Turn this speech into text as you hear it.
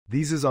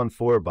Theses on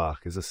Feuerbach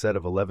is a set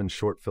of 11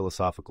 short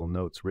philosophical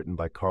notes written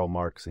by Karl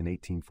Marx in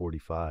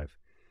 1845.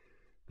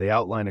 They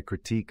outline a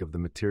critique of the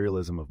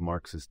materialism of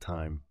Marx's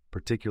time,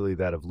 particularly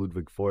that of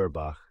Ludwig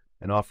Feuerbach,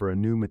 and offer a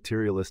new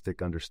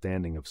materialistic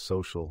understanding of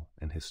social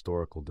and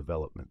historical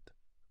development.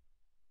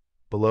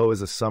 Below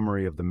is a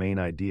summary of the main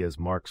ideas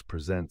Marx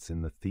presents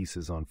in the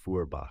Theses on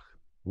Feuerbach.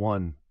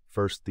 1.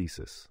 First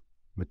thesis: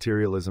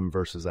 Materialism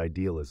versus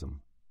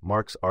Idealism.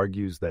 Marx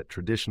argues that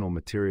traditional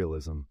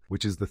materialism,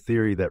 which is the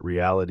theory that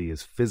reality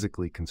is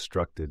physically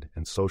constructed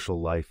and social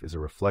life is a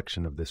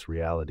reflection of this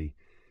reality,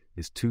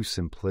 is too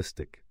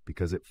simplistic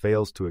because it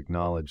fails to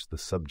acknowledge the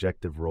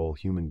subjective role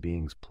human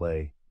beings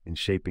play in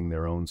shaping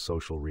their own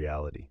social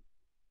reality.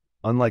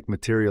 Unlike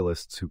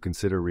materialists who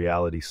consider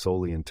reality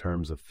solely in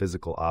terms of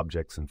physical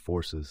objects and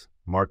forces,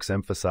 Marx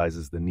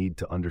emphasizes the need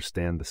to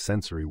understand the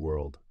sensory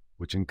world,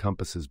 which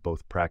encompasses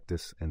both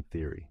practice and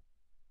theory.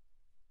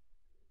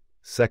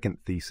 Second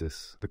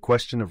thesis: the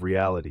question of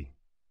reality.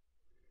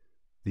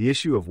 The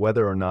issue of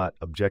whether or not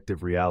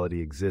objective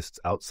reality exists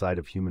outside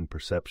of human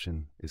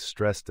perception is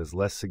stressed as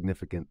less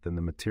significant than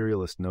the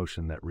materialist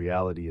notion that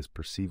reality is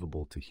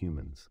perceivable to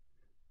humans.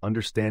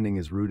 Understanding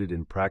is rooted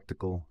in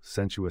practical,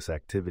 sensuous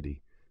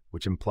activity,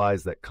 which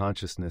implies that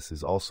consciousness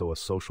is also a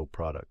social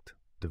product,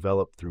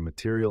 developed through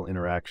material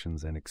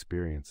interactions and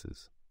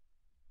experiences.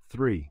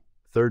 3.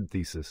 Third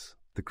thesis: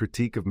 the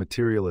critique of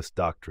materialist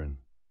doctrine.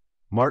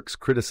 Marx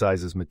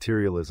criticizes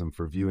materialism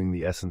for viewing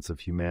the essence of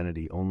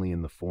humanity only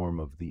in the form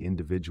of the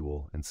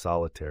individual and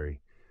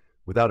solitary,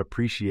 without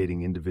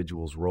appreciating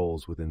individuals'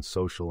 roles within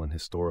social and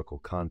historical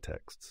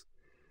contexts.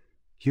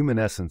 Human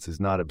essence is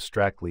not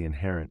abstractly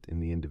inherent in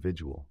the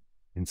individual.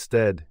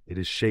 Instead, it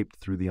is shaped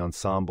through the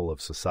ensemble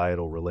of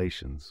societal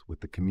relations,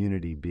 with the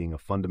community being a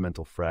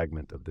fundamental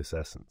fragment of this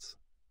essence.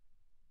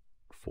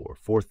 4.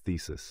 Fourth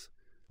thesis: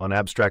 on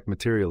abstract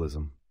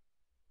materialism.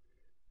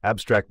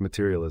 Abstract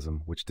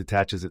materialism, which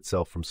detaches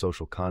itself from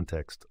social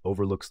context,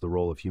 overlooks the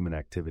role of human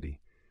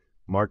activity.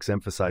 Marx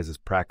emphasizes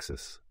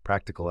praxis,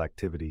 practical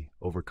activity,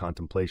 over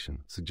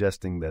contemplation,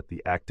 suggesting that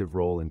the active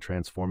role in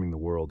transforming the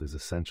world is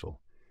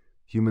essential.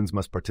 Humans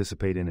must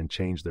participate in and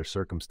change their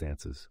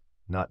circumstances,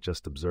 not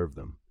just observe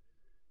them.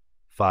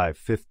 5.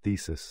 Fifth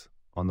thesis: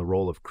 on the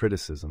role of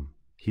criticism.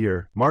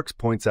 Here, Marx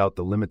points out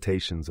the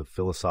limitations of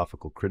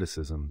philosophical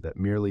criticism that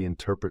merely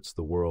interprets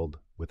the world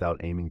without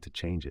aiming to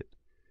change it.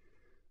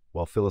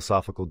 While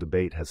philosophical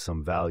debate has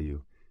some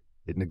value,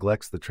 it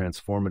neglects the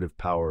transformative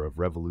power of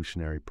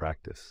revolutionary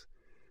practice.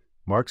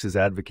 Marx is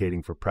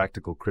advocating for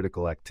practical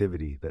critical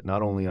activity that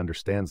not only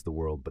understands the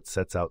world but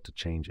sets out to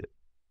change it.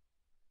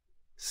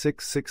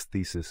 Sixth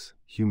thesis: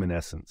 human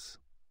essence.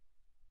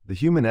 The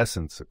human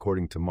essence,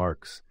 according to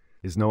Marx,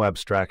 is no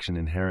abstraction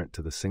inherent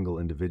to the single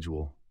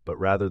individual, but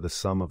rather the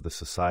sum of the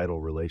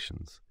societal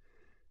relations.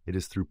 It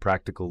is through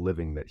practical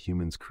living that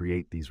humans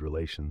create these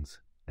relations,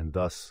 and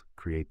thus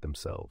create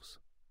themselves.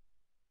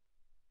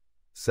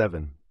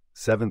 7.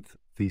 Seventh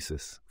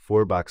thesis: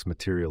 Feuerbach's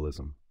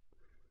materialism.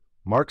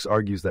 Marx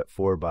argues that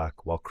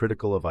Feuerbach, while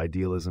critical of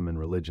idealism and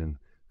religion,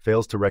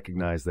 fails to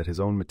recognize that his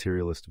own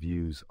materialist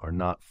views are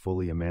not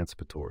fully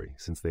emancipatory,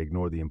 since they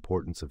ignore the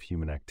importance of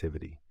human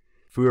activity.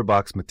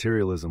 Feuerbach's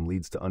materialism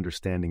leads to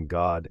understanding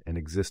God and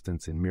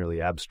existence in merely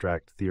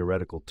abstract,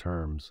 theoretical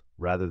terms,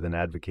 rather than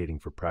advocating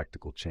for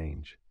practical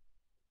change.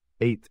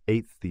 Eighth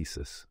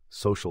thesis: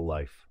 social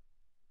life.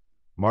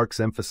 Marx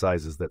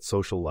emphasizes that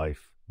social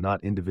life,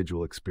 not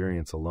individual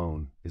experience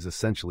alone, is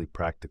essentially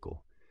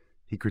practical.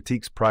 He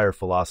critiques prior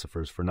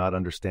philosophers for not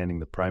understanding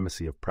the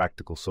primacy of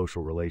practical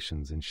social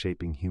relations in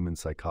shaping human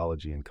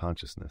psychology and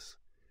consciousness.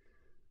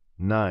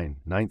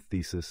 Ninth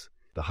thesis: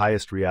 the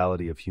highest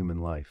reality of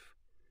human life.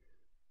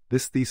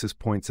 This thesis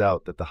points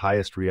out that the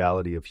highest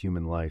reality of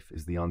human life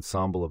is the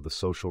ensemble of the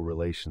social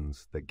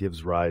relations that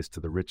gives rise to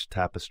the rich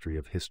tapestry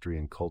of history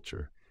and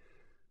culture,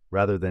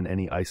 rather than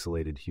any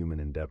isolated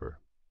human endeavor.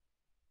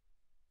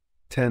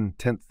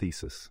 Tenth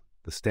thesis: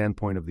 the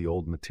standpoint of the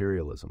old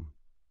materialism.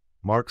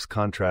 Marx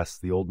contrasts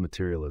the old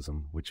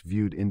materialism, which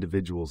viewed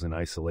individuals in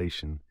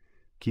isolation,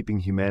 keeping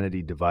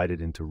humanity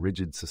divided into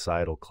rigid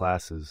societal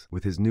classes,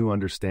 with his new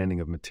understanding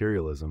of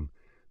materialism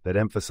that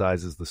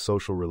emphasizes the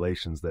social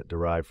relations that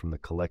derive from the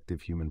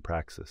collective human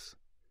praxis.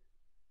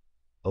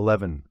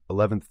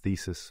 11th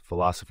thesis: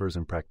 philosophers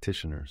and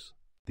practitioners.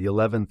 The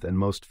 11th and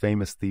most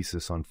famous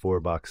thesis on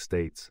Feuerbach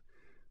states,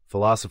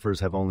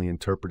 "Philosophers have only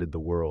interpreted the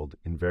world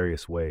in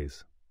various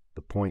ways.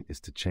 The point is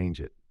to change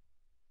it."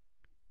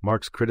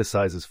 Marx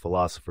criticizes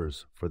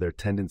philosophers for their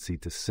tendency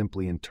to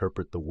simply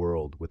interpret the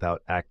world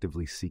without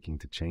actively seeking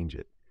to change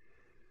it.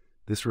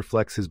 This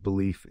reflects his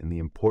belief in the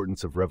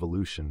importance of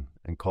revolution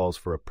and calls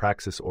for a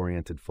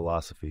praxis-oriented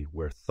philosophy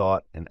where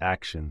thought and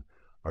action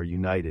are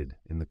united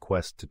in the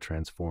quest to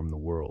transform the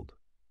world.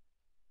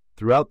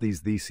 Throughout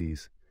these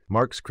theses,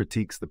 Marx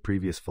critiques the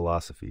previous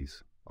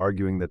philosophies,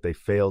 arguing that they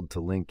failed to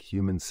link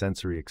human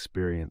sensory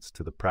experience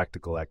to the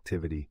practical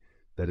activity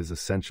that is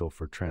essential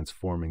for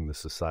transforming the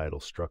societal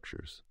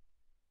structures.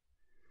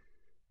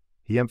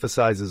 He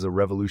emphasizes a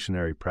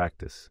revolutionary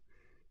practice,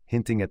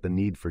 hinting at the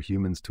need for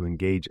humans to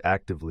engage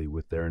actively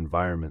with their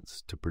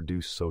environments to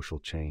produce social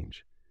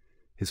change.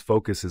 His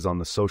focus is on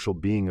the social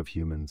being of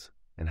humans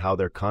and how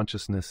their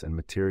consciousness and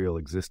material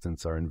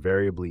existence are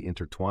invariably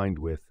intertwined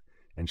with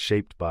and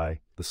shaped by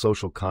the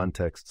social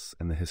contexts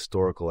and the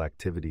historical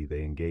activity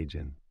they engage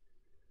in.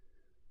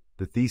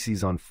 The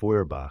theses on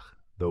Feuerbach,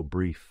 though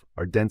brief,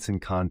 are dense in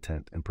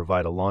content and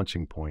provide a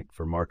launching point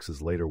for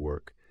Marx's later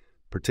work,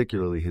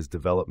 particularly his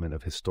development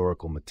of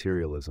historical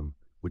materialism,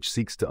 which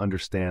seeks to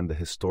understand the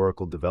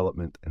historical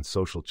development and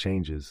social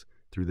changes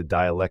through the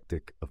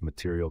dialectic of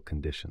material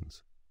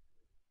conditions.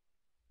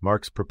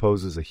 Marx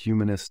proposes a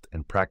humanist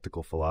and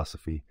practical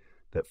philosophy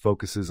that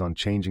focuses on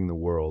changing the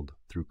world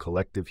through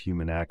collective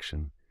human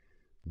action,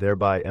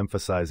 thereby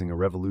emphasizing a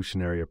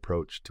revolutionary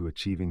approach to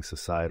achieving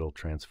societal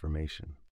transformation.